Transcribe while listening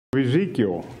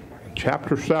Ezekiel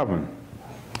chapter 7.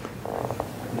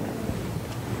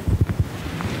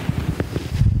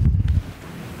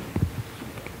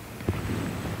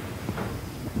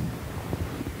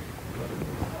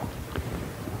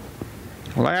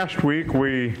 Last week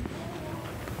we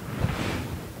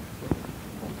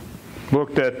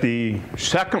looked at the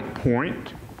second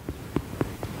point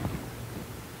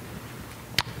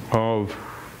of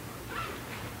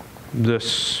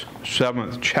this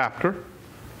 7th chapter.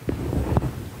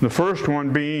 The first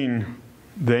one being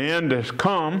the end has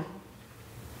come,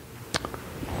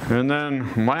 and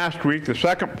then last week the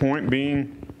second point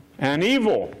being an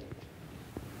evil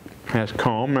has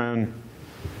come, and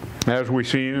as we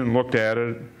seen and looked at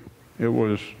it, it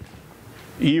was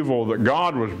evil that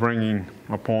God was bringing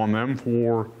upon them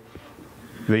for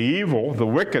the evil, the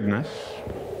wickedness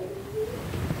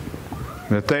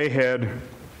that they had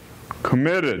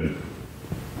committed.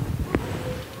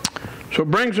 So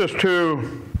it brings us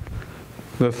to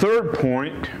the third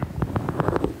point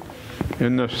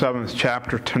in the 7th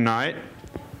chapter tonight,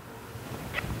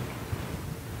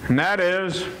 and that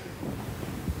is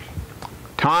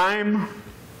time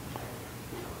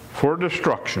for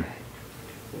destruction.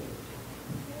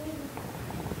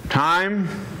 Time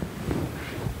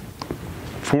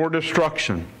for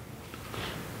destruction.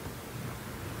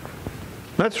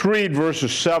 Let's read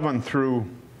verses 7 through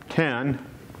 10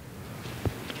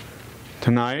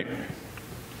 tonight.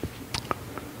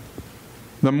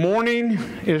 The morning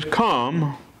is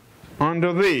come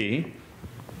unto thee,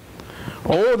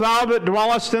 O thou that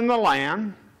dwellest in the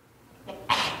land.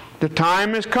 The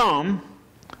time is come,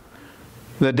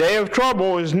 the day of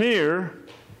trouble is near,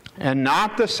 and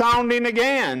not the sounding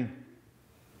again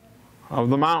of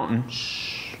the mountains.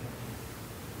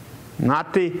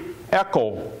 Not the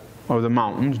echo of the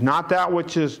mountains, not that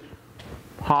which is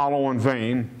hollow and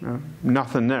vain,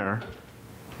 nothing there.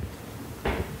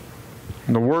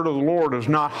 The word of the Lord is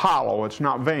not hollow, it's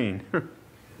not vain.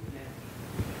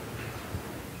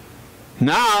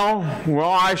 Now will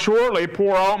I shortly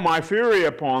pour out my fury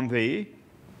upon thee,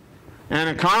 and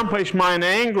accomplish mine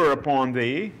anger upon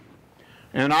thee,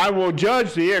 and I will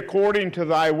judge thee according to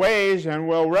thy ways, and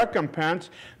will recompense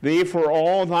thee for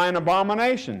all thine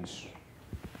abominations.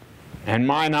 And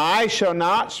mine eye shall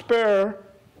not spare,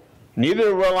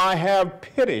 neither will I have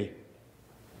pity.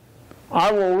 I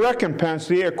will recompense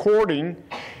thee according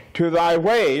to thy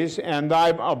ways and thy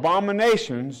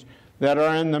abominations that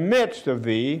are in the midst of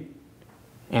thee,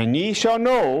 and ye shall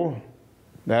know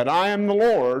that I am the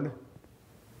Lord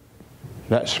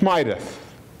that smiteth.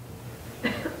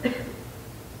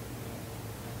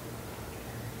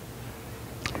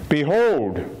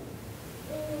 Behold,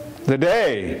 the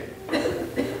day,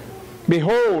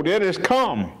 behold, it is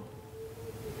come.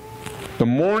 The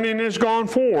morning is gone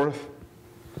forth,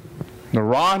 the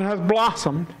rod hath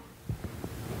blossomed,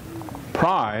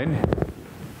 pride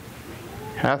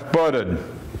hath budded.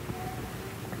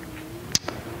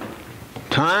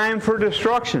 Time for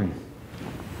destruction.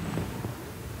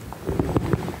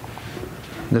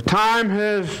 The time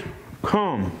has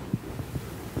come.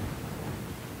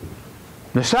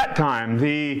 The set time,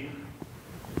 the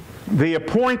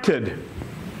appointed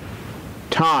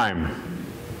time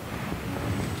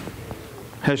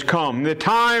has come. The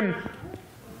time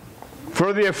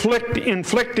for the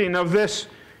inflicting of this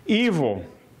evil.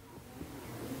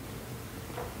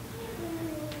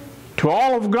 To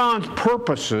all of God's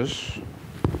purposes,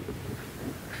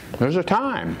 there's a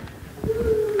time.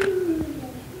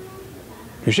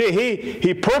 You see,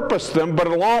 He purposed them, but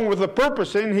along with the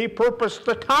purposing, He purposed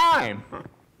the time.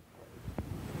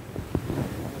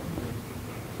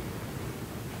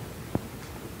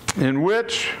 In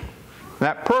which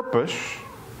that purpose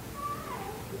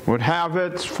would have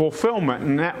its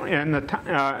fulfillment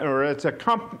or its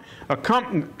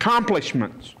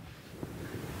accomplishments,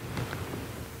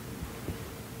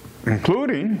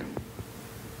 including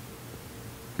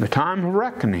the time of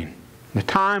reckoning, the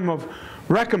time of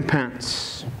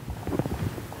recompense.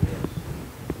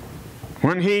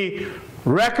 When He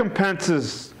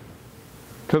recompenses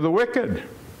to the wicked,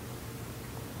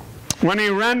 when He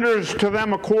renders to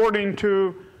them according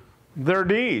to their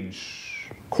deeds,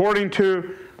 according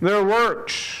to their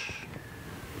works,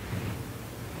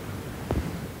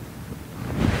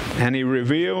 and He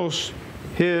reveals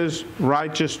His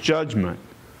righteous judgment.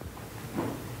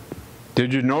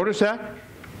 Did you notice that?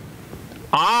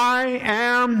 I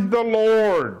am the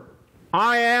Lord.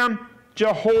 I am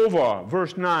Jehovah,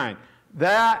 verse 9,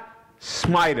 that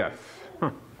smiteth.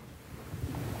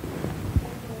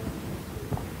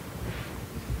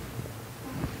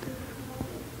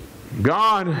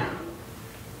 God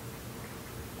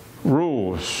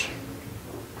rules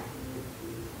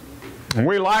And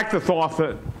we like the thought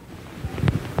that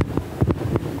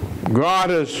God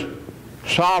is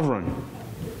sovereign,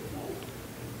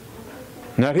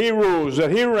 that He rules,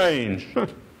 that He reigns.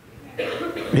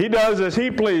 He does as He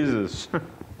pleases.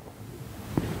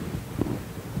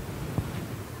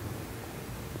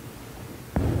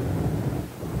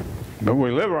 But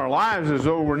we live our lives as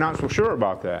though we're not so sure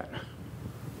about that.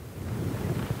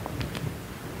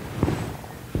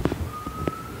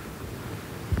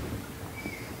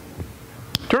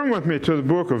 Turn with me to the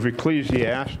book of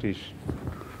Ecclesiastes.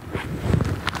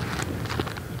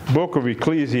 Book of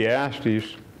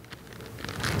Ecclesiastes.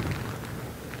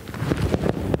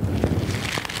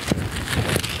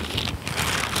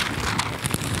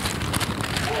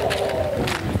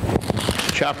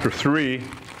 Chapter 3.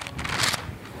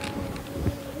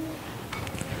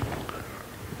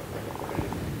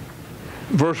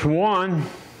 Verse 1.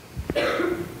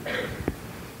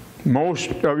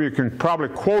 Most of you can probably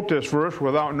quote this verse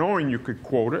without knowing you could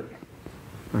quote it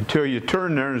until you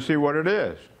turn there and see what it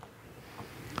is.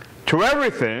 To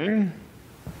everything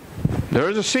there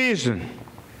is a season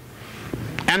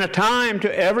and a time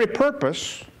to every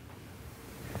purpose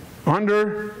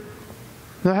under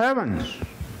the heavens.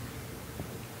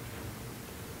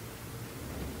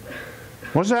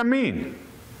 What does that mean?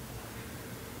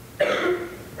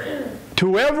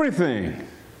 To everything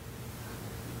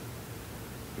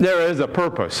there is a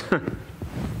purpose.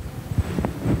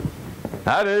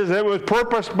 That is, it was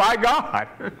purposed by God.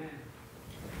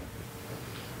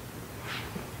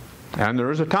 And there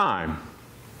is a time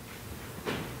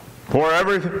for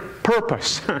every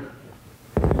purpose.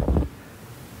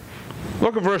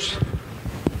 Look at verse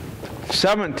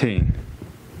 17.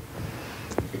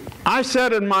 I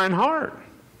said in mine heart,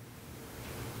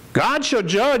 God shall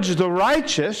judge the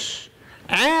righteous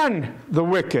and the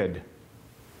wicked.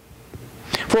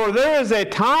 For there is a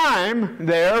time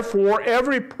there for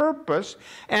every purpose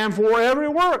and for every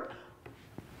work.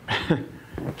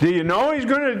 Do you know He's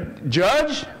going to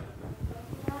judge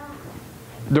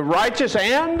the righteous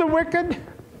and the wicked?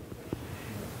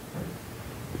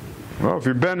 Well, if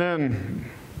you've been in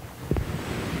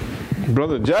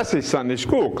Brother Jesse's Sunday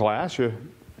school class, you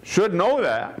should know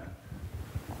that,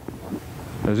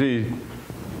 as he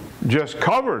just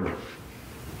covered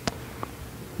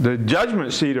the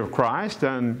judgment seat of Christ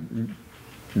and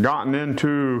gotten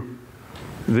into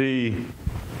and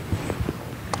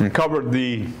covered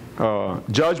the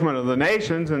judgment of the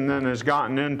nations, and then has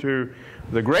gotten into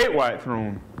the great white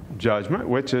throne judgment,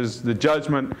 which is the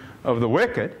judgment of the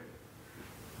wicked.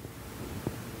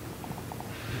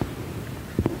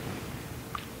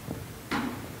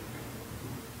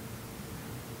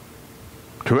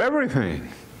 To everything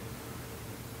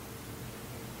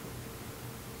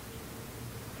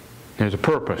there's a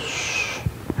purpose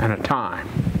and a time.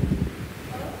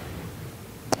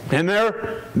 And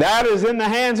that is in the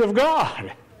hands of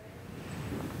God.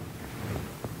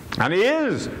 And He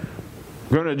is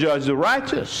going to judge the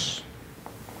righteous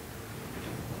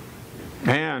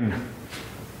and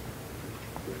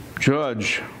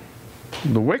judge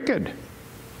the wicked.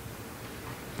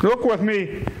 Look with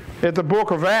me at the book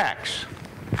of Acts.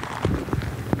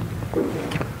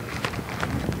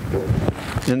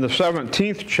 In the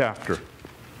 17th chapter.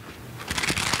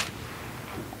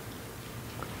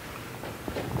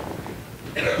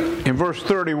 In verse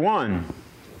 31.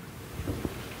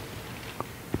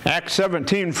 Acts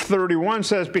 17:31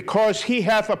 says, because He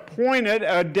hath appointed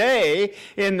a day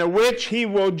in the which He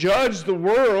will judge the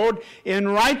world in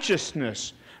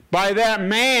righteousness by that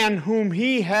man whom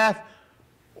He hath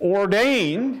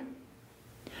ordained,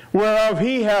 whereof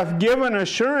He hath given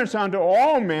assurance unto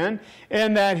all men,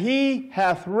 and that He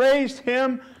hath raised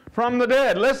Him from the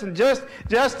dead. Listen, just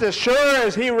as sure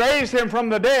as He raised Him from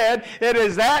the dead, it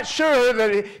is that sure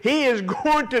that He is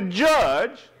going to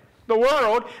judge the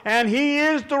world, and He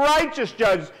is the righteous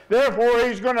judge. Therefore,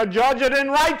 He's going to judge it in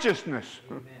righteousness.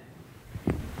 Amen.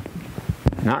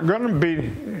 Not going to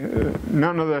be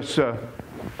none of this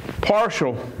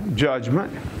partial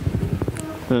judgment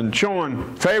and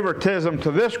showing favoritism to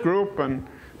this group and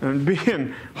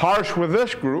being harsh with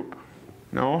this group.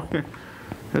 No,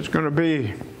 it's going to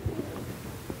be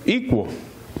equal.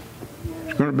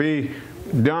 It's going to be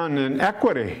done in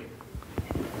equity.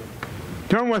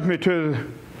 Turn with me to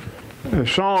the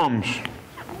Psalms.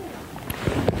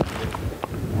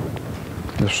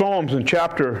 The Psalms in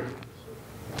chapter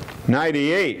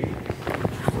 98.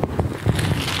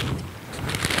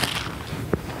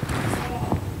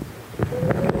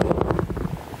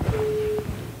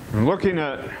 I'm looking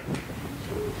at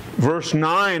verse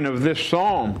 9 of this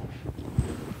psalm.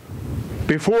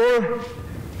 Before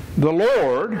the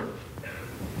Lord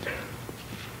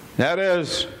That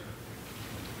is,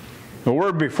 the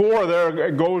word before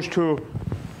there goes to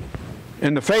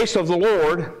in the face of the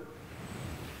Lord.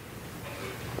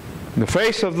 In the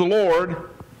face of the Lord,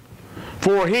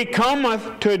 for he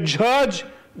cometh to judge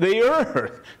the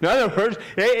earth. In other words,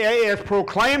 it's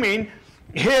proclaiming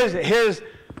his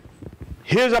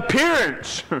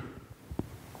appearance. The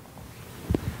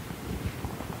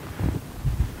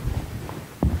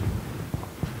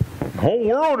whole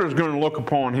world is going to look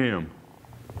upon him.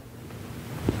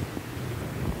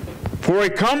 For he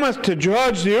cometh to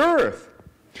judge the earth.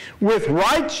 With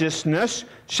righteousness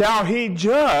shall he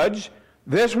judge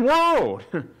this world,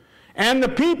 and the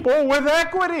people with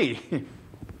equity.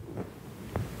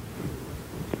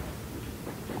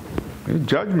 His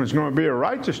judgment is going to be a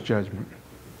righteous judgment.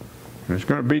 It's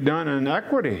going to be done in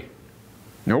equity.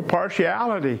 No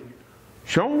partiality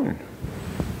shown.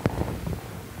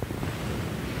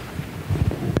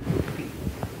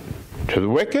 To the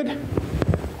wicked,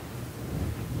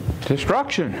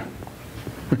 destruction.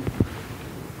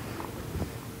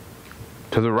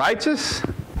 To the righteous,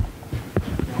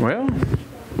 well,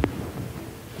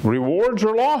 rewards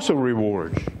or loss of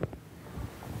rewards.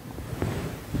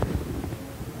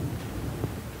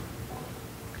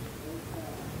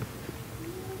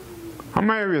 How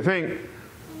many of you think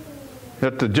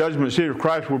that the judgment seat of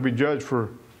Christ will be judged for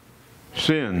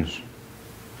sins?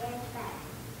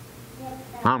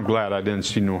 I'm glad I didn't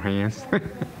see no hands.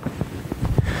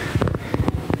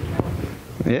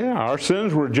 Yeah, our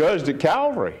sins were judged at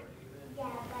Calvary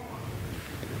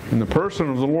in the person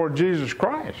of the Lord Jesus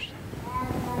Christ.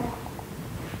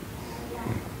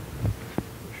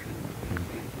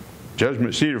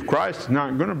 Judgment seat of Christ is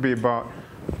not going to be about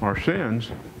our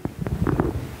sins.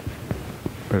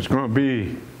 It's going to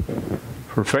be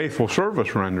for faithful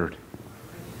service rendered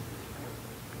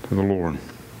to the Lord.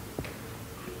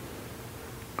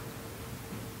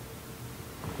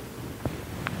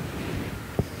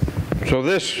 So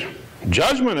this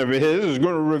judgment of his is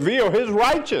going to reveal his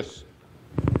righteous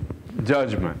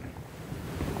judgment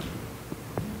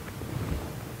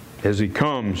as he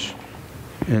comes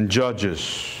and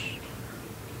judges.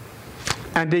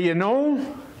 And do you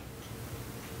know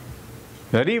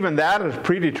that even that is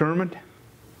predetermined?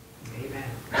 Amen.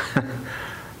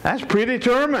 That's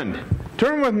predetermined.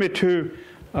 Turn with me to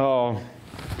the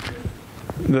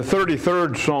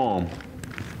 33rd Psalm.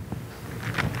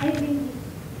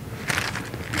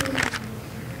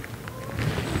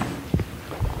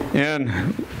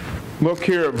 And look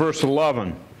here at verse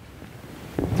 11.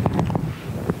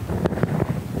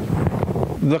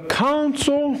 The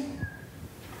counsel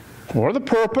or the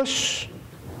purpose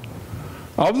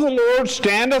of the Lord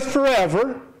standeth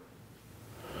forever,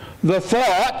 the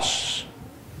thoughts,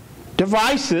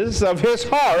 devices of his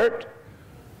heart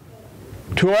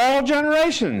to all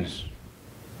generations.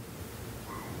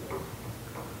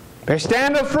 They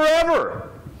stand up forever.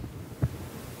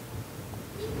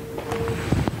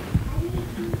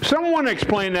 Someone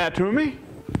explain that to me.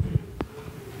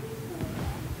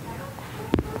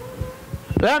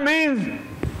 That means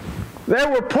they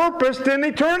were purposed in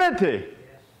eternity.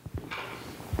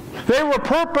 They were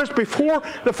purposed before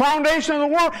the foundation of the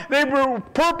world. They were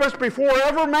purposed before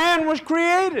ever man was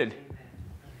created.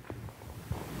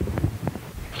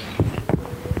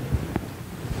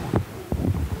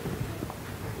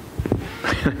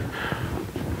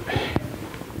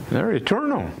 They're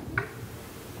eternal.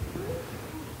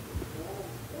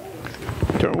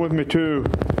 Turn with me to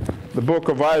the book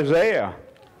of Isaiah.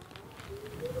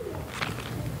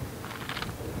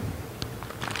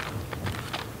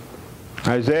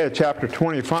 Isaiah chapter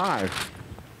 25.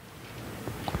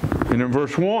 And in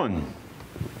verse 1.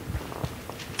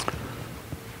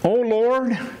 O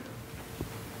Lord,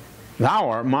 thou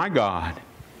art my God.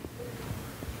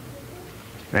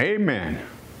 Amen.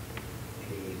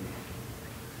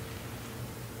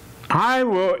 I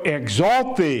will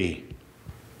exalt thee.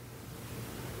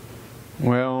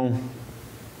 Well,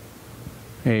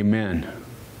 amen.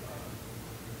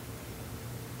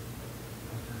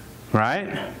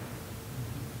 Right?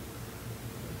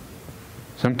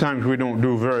 Sometimes we don't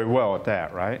do very well at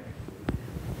that, right?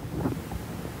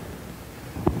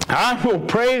 I will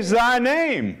praise thy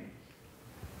name.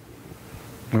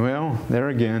 Well, there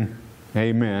again,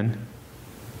 amen.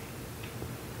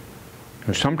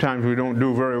 Sometimes we don't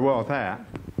do very well at that.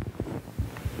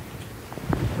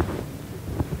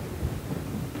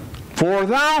 For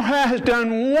thou hast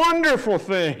done wonderful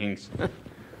things.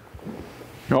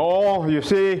 Oh, you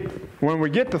see, when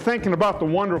we get to thinking about the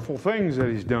wonderful things that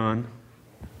he's done,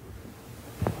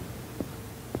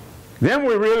 then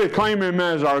we really claim him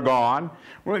as our God.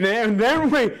 And then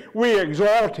we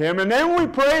exalt him, and then we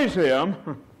praise him.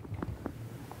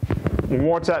 Well,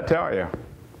 what's that tell you?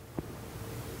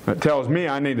 It tells me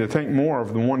I need to think more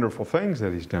of the wonderful things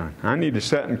that He's done. I need to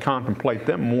sit and contemplate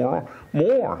them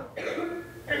more.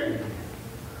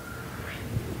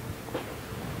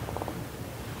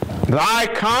 Thy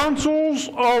counsels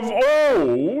of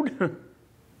old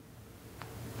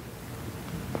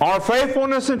are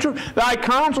faithfulness and truth. Thy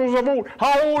counsels of old.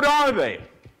 How old are they?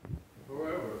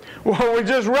 Forever. Well, we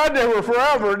just read they were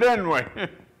forever, didn't we?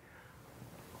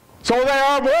 So they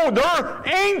are of old. They're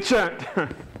ancient.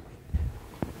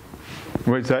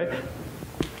 We'd say.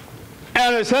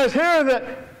 And it says here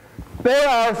that they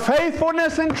are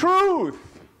faithfulness and truth.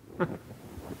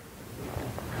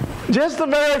 Just the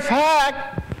very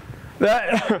fact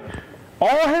that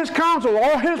all His counsel,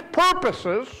 all His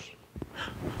purposes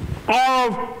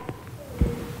of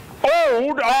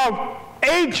old, of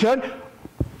ancient,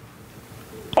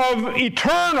 of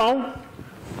eternal,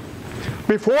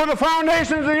 before the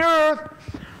foundations of the earth,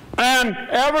 and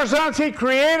ever since He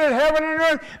created heaven and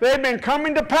earth, they've been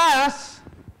coming to pass.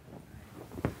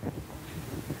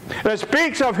 It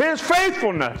speaks of His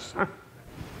faithfulness.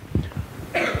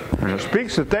 And it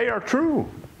speaks that they are true.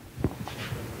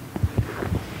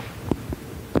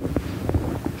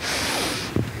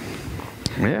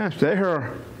 Yes, they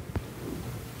are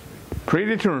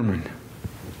predetermined.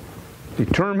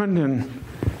 Determined in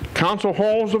council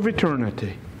halls of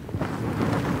eternity.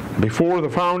 Before the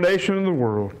foundation of the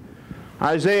world.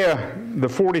 Isaiah, the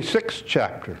 46th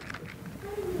chapter.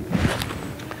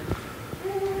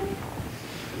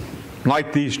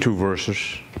 Like these two verses.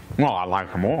 Well, I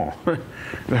like them all.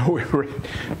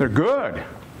 They're good.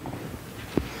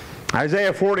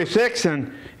 Isaiah 46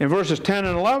 and in verses 10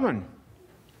 and 11.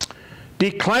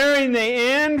 Declaring the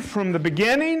end from the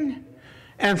beginning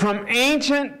and from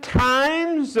ancient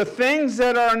times the things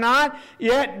that are not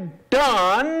yet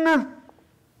done,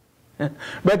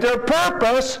 but they're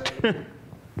purposed,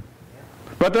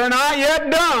 but they're not yet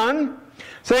done,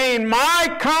 saying,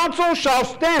 my counsel shall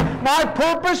stand, my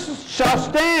purpose shall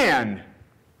stand,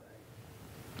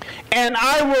 and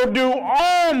I will do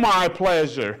all my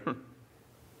pleasure.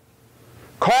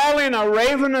 Calling a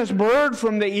ravenous bird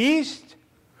from the east,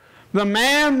 the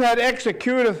man that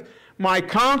executeth my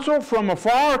counsel from a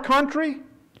far country,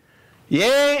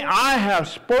 yea, I have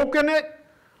spoken it,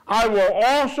 I will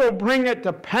also bring it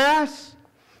to pass.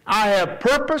 I have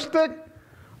purposed it,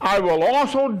 I will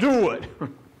also do it.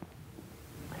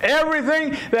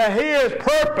 Everything that He has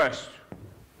purposed,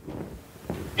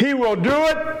 He will do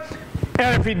it,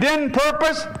 and if He didn't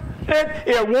purpose it,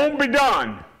 it won't be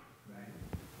done.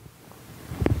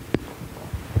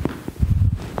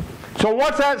 So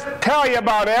what's that tell you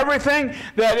about everything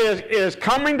that is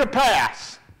coming to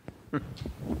pass?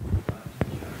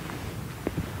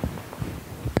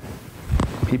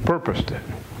 He purposed it.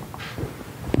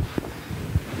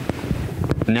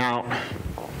 Now,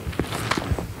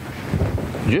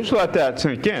 just let that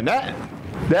sink in.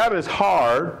 That is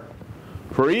hard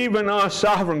for even us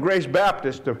Sovereign Grace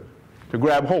Baptists to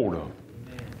grab hold of.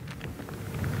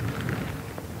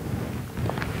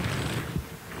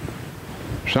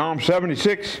 Psalm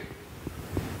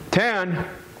 76:10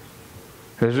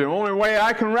 is the only way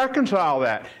I can reconcile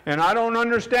that. And I don't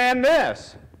understand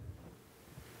this.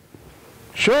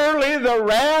 Surely the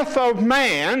wrath of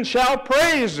man shall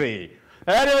praise thee.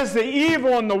 That is the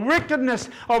evil and the wickedness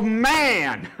of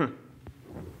man.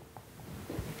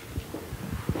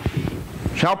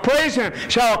 Shall praise him,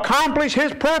 shall accomplish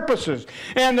his purposes,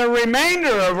 and the remainder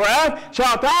of wrath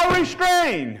shalt thou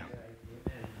restrain.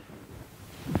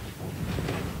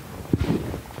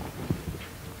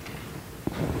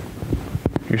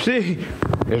 You see,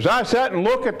 as I sit and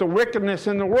look at the wickedness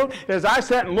in the world, as I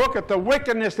sit and look at the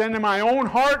wickedness in my own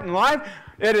heart and life,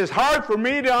 it is hard for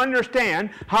me to understand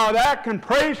how that can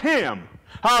praise Him,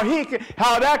 how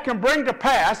that can bring to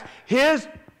pass His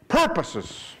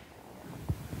purposes.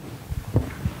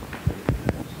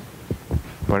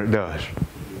 But it does.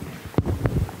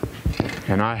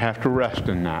 And I have to rest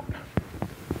in that.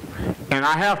 And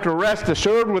I have to rest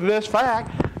assured with this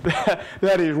fact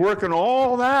that He's working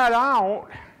all that out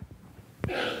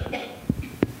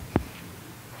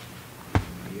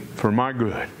for my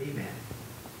good.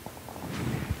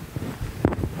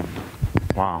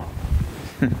 Wow.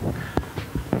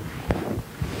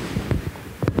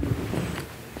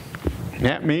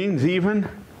 That means even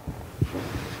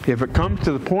if it comes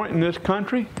to the point in this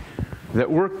country that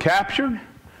we're captured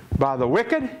by the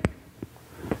wicked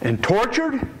and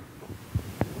tortured,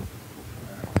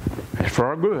 it's for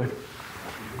our good.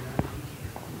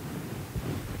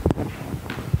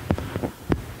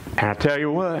 And I tell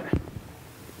you what,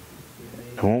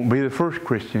 it won't be the first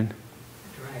Christian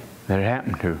that it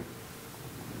happened to.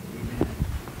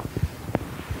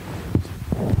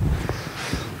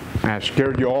 That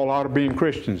scared you all out of being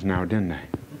Christians now, didn't they?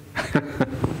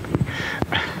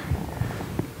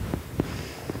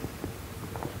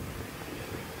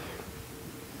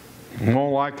 And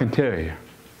all I can tell you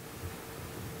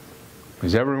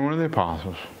is every one of the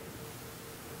apostles,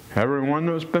 every one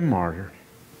that's been martyred,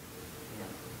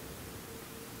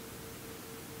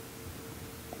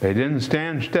 they didn't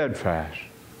stand steadfast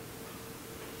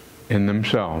in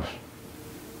themselves.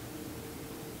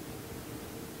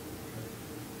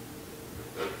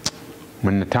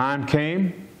 When the time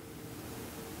came,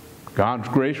 God's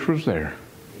grace was there,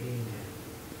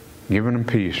 giving them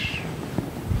peace.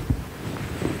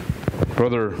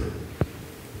 Brother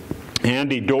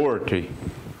Andy Doherty,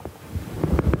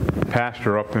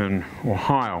 pastor up in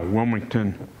Ohio,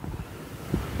 Wilmington,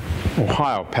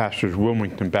 Ohio, pastors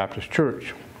Wilmington Baptist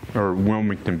Church, or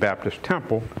Wilmington Baptist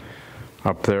Temple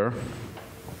up there.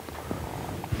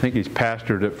 I think he's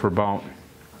pastored it for about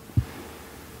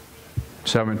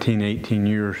 17, 18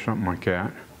 years, something like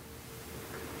that.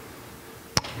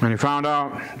 And he found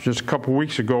out just a couple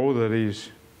weeks ago that he's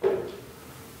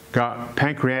got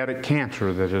pancreatic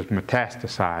cancer that is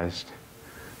metastasized.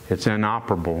 It's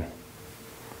inoperable.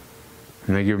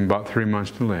 And they give him about 3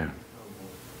 months to live.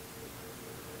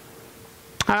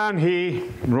 And he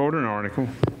wrote an article,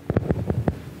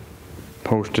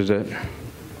 posted it,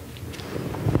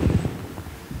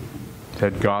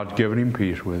 said God's given him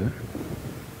peace with it.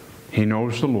 He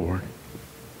knows the Lord.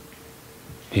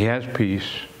 He has peace.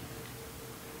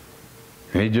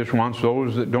 And he just wants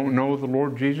those that don't know the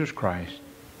Lord Jesus Christ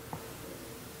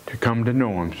to come to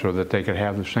know Him so that they could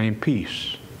have the same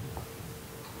peace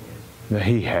that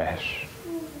he has.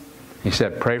 He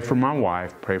said, pray for my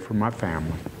wife, pray for my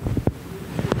family.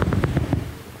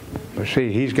 But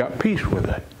see, he's got peace with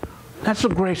it. That's the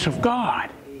grace of God.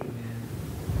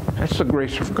 That's the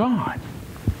grace of God.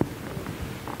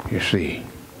 You see.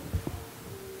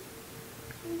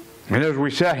 And as we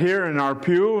sit here in our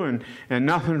pew and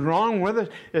nothing's wrong with us,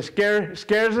 it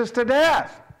scares us to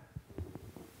death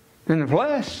in the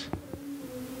flesh.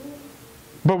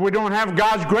 But we don't have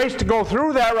God's grace to go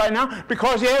through that right now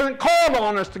because He hasn't called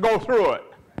on us to go through it.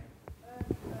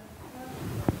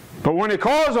 But when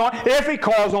if He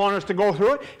calls on us to go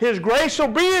through it, His grace will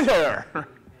be there,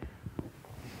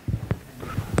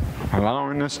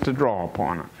 allowing us to draw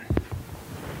upon it.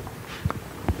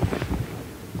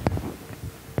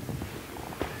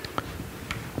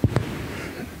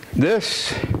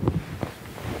 This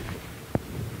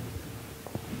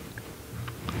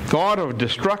thought of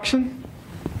destruction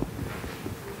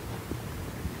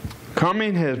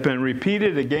coming has been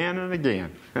repeated again and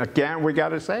again. Again, we got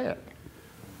to say it.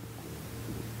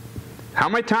 How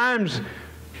many times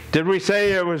did we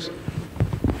say it was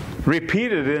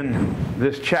repeated in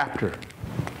this chapter?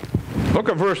 Look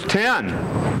at verse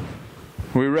 10.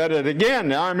 We read it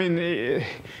again. I mean,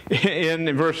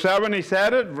 in verse 7 he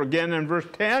said it. Again in verse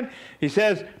 10 he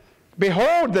says,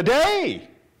 behold the day.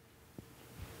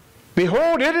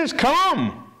 Behold, it is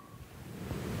come.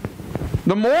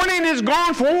 The morning is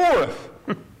gone forth.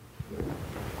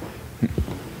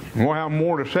 We'll have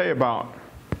more to say about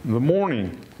the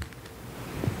morning.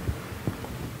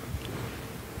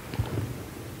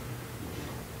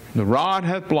 The rod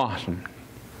hath blossomed.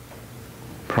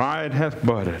 Pride hath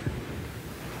budded.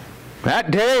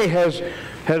 That day has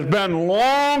been a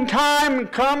long time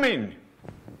coming.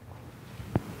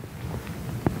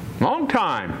 Long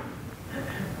time.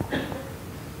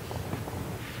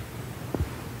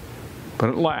 But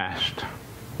at last,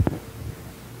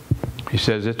 He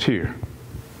says it's here.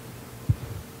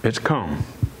 It's come.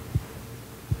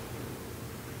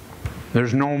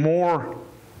 There's no more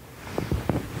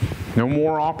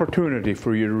opportunity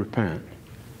for you to repent.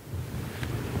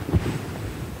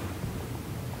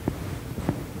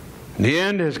 The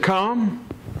end has come.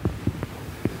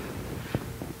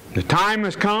 The time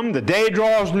has come. The day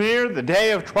draws near. The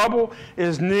day of trouble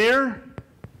is near.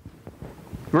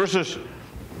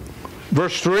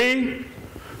 Verse 3,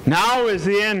 now is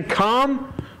the end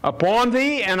come upon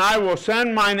thee, and I will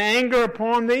send mine anger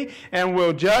upon thee, and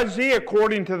will judge thee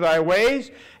according to thy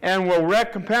ways, and will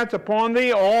recompense upon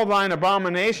thee all thine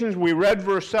abominations. We read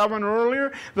verse 7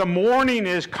 earlier. The morning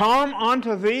is come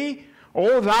unto thee,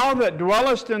 O thou that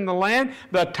dwellest in the land.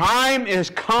 The time is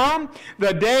come.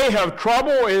 The day of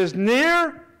trouble is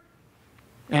near.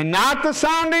 And not the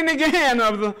sounding again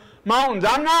of the mountains.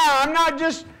 I'm not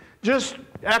just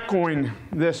echoing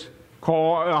this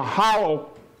call, a hollow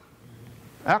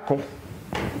echo.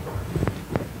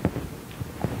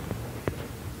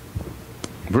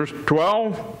 Verse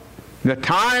 12, the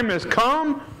time is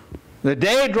come, the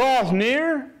day draweth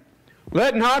near,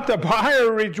 Let not the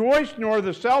buyer rejoice, nor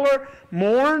the seller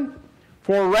mourn,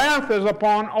 for wrath is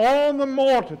upon all the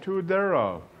multitude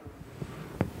thereof.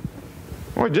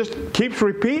 Well, it just keeps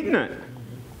repeating it.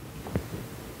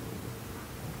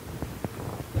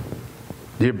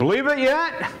 Do you believe it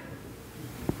yet?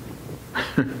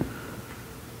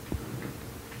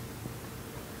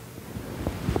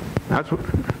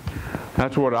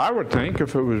 That's what I would think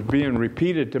if it was being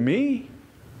repeated to me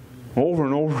over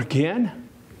and over again.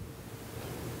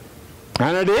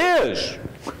 And it is.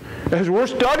 As we're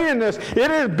studying this, it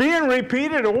is being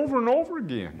repeated over and over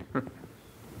again.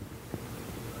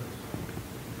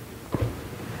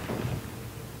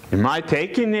 Am I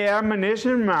taking the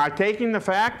admonition? Am I taking the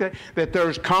fact that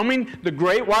there's coming the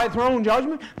great white throne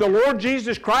judgment? The Lord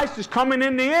Jesus Christ is coming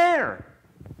in the air.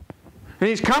 And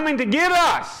He's coming to get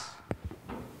us.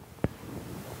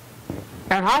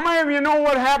 And how many of you know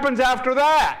what happens after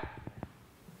that?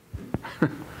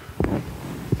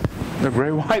 The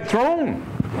great white throne.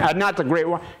 Not the great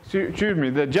white, excuse me,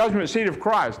 the judgment seat of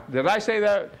Christ. Did I say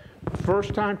that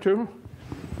first time too?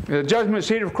 The judgment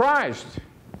seat of Christ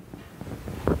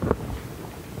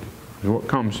is what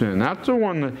comes in. That's the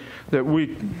one that we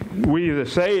the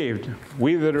saved,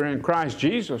 we that are in Christ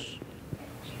Jesus,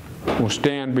 will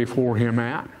stand before Him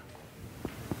at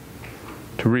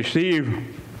to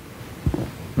receive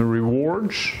the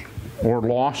rewards or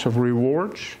loss of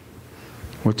rewards,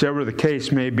 whichever the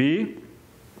case may be.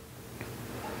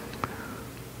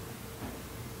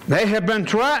 They have been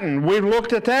threatened. We've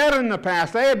looked at that in the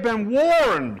past. They have been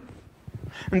warned.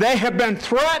 And they have been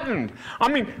threatened. I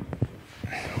mean,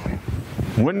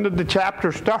 when did the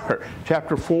chapter start?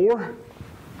 Chapter 4?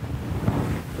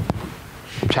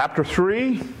 Chapter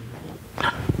 3?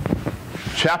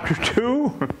 Chapter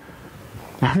 2?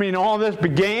 I mean, all this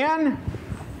began.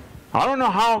 I don't know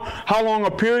how long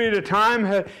a period of time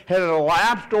had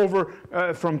elapsed over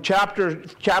from chapter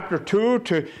 2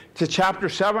 to chapter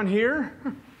 7 here.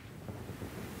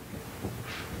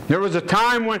 There was a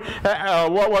time when,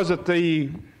 what was it,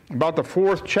 about the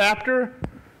 4th chapter,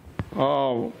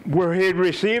 where he had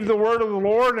received the word of the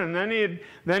Lord, and then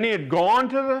he had gone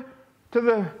to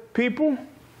the people.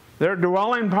 They're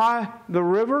dwelling by the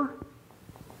river.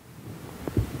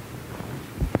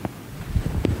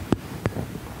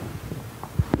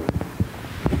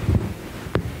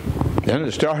 Then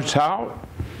it starts out.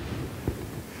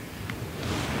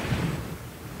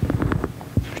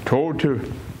 He's told to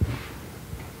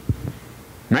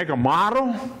make a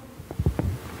model.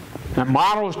 That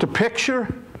model is to picture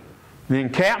the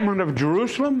encampment of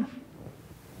Jerusalem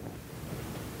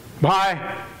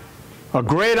by a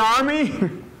great army.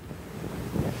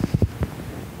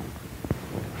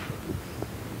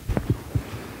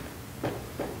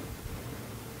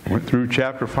 Went through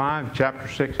chapter 5, chapter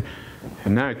 6,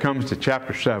 and now it comes to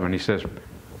chapter 7. He says,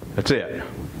 that's it.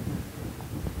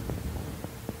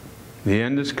 The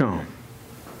end has come.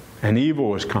 And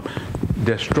evil has come.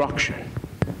 Destruction.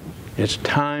 It's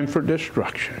time for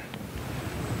destruction.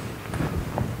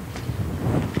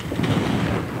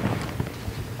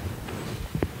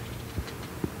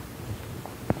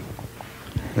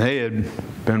 They had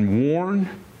been warned,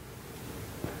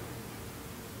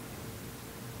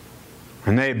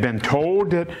 and they had been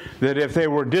told that if they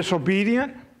were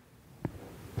disobedient,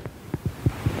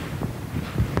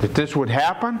 that this would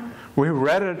happen. We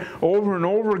read it over and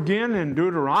over again in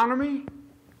Deuteronomy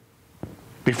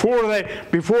before they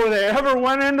ever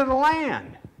went into the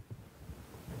land.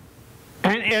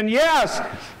 And yes,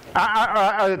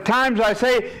 at times I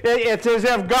say it's as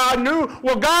if God knew.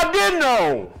 Well, God did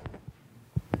know.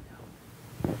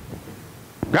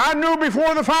 God knew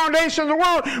before the foundation of the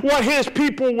world what His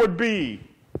people would be.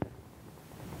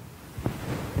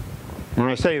 When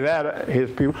I say that, His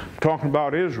people, I'm talking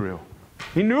about Israel.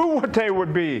 He knew what they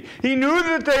would be. He knew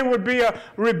that they would be a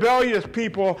rebellious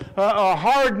people, a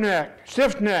hard-necked,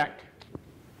 stiff-necked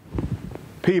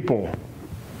people.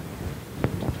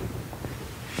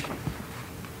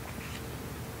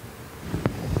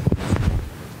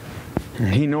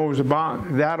 And He knows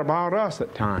about that about us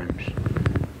at times.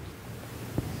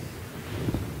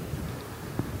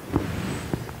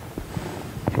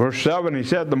 Verse 7, He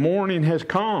said, the morning has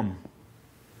come.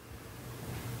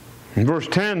 In verse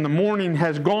 10, the morning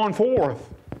has gone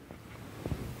forth.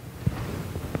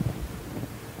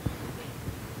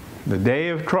 The day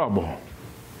of trouble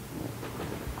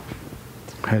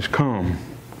has come.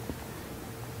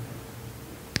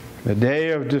 The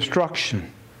day of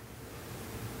destruction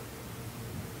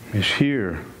is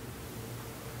here.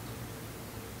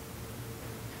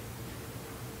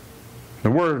 The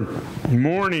word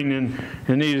morning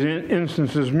in these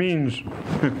instances means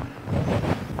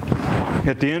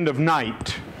at the end of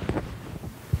night.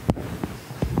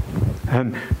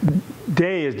 And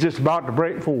day is just about to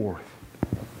break forth.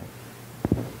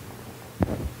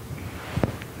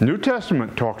 New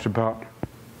Testament talks about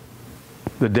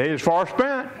the day is far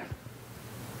spent.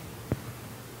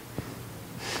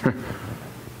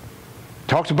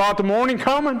 Talks about the morning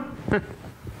coming.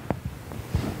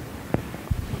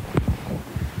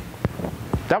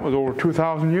 That was over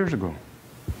 2,000 years ago.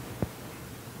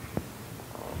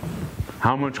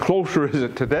 How much closer is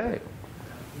it today?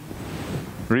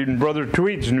 Reading Brother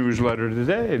Tweet's newsletter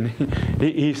today, and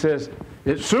he says,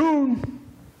 it's soon.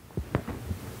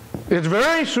 It's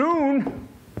very soon.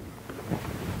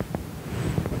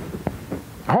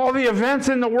 All the events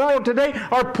in the world today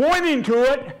are pointing to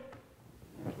it.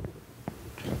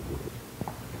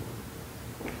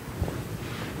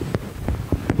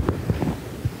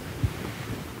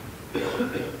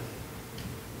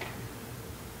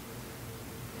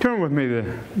 Turn with me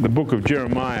to the book of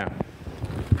Jeremiah.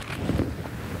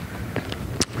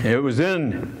 It was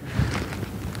in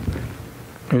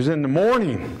the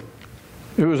morning.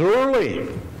 It was early.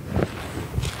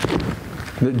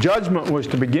 The judgment was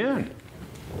to begin.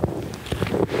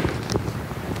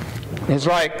 It's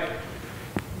like,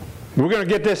 we're going to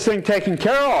get this thing taken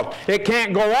care of. It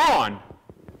can't go on.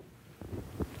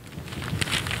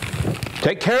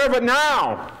 Take care of it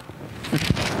now.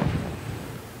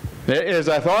 As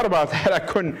I thought about that, I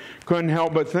couldn't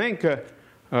help but think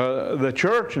the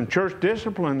church and church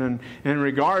discipline in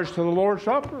regards to the Lord's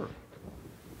Supper,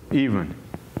 even.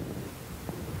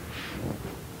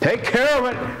 Take care of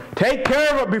it. Take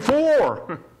care of it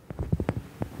before.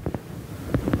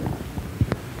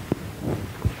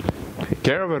 Take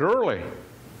care of it early.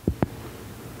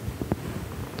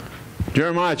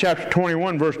 Jeremiah chapter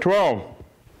 21, verse 12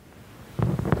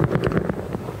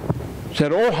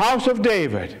 said, O house of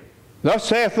David, thus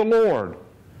saith the Lord,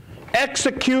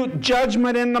 execute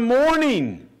judgment in the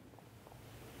morning,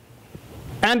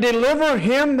 and deliver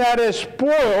him that is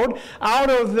spoiled out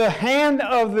of the hand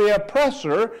of the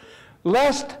oppressor,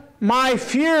 lest my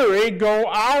fury go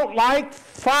out like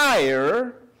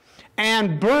fire,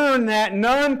 and burn that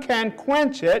none can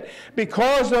quench it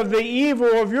because of the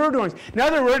evil of your doings. In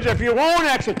other words, if you won't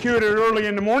execute it early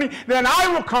in the morning, then I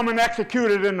will come and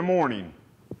execute it in the morning.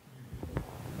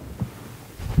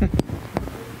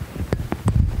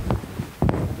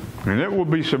 And it will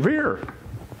be severe,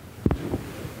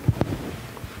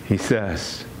 he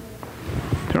says.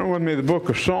 Turn with me to the book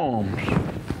of Psalms,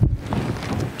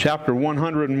 chapter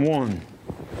 101.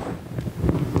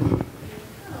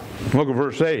 Look at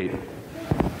verse 8.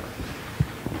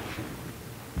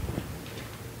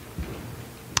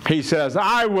 He says,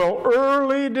 I will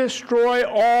early destroy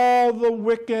all the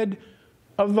wicked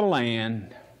of the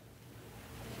land.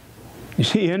 You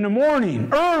see, in the morning,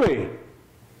 early.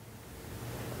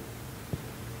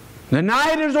 The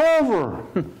night is over.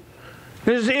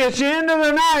 It's the end of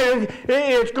the night.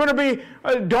 It's going to be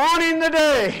dawning the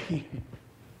day.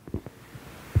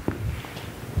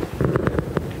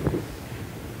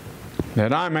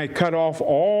 That I may cut off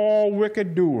all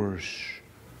wicked doers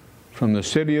from the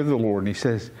city of the Lord. And he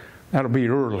says, that'll be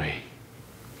early.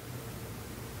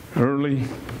 Early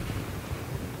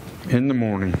in the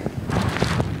morning.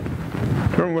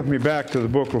 Turn with me back to the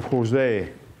book of Hosea,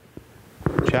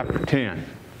 chapter 10.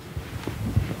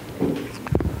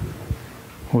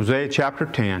 Hosea chapter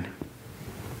 10.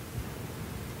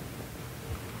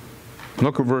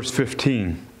 Look at verse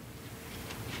 15.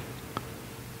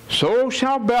 So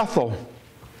shall Bethel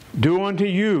do unto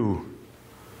you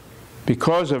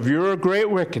because of your great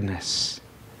wickedness.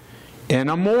 In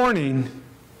a morning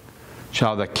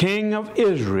shall the king of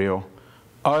Israel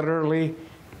utterly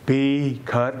be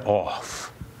cut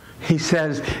off. He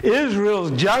says,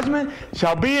 Israel's judgment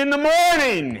shall be in the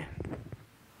morning.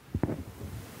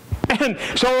 And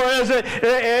so is it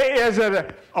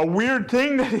a weird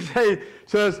thing that he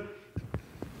says,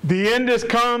 the end has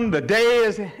come, the day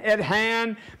is at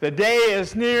hand, the day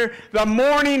is near, the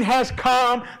morning has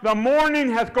come, the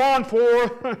morning hath gone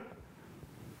forth.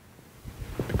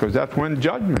 Because that's when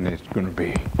judgment is going to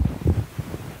be.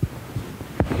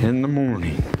 In the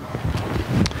morning.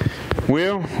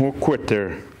 We'll quit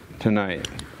there tonight.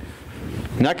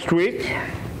 Next week,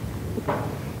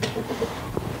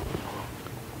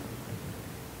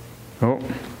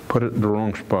 put it in the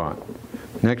wrong spot.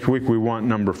 Next week we want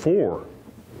number 4.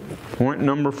 Point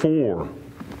number 4.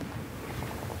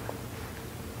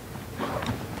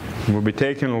 We'll be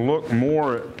taking a look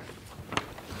more at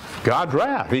God's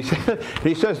wrath. He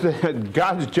says that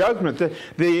God's judgment,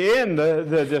 the end,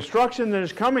 the destruction that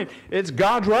is coming, it's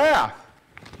God's wrath.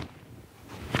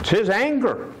 It's His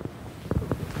anger.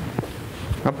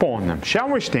 upon them. Shall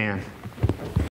we stand?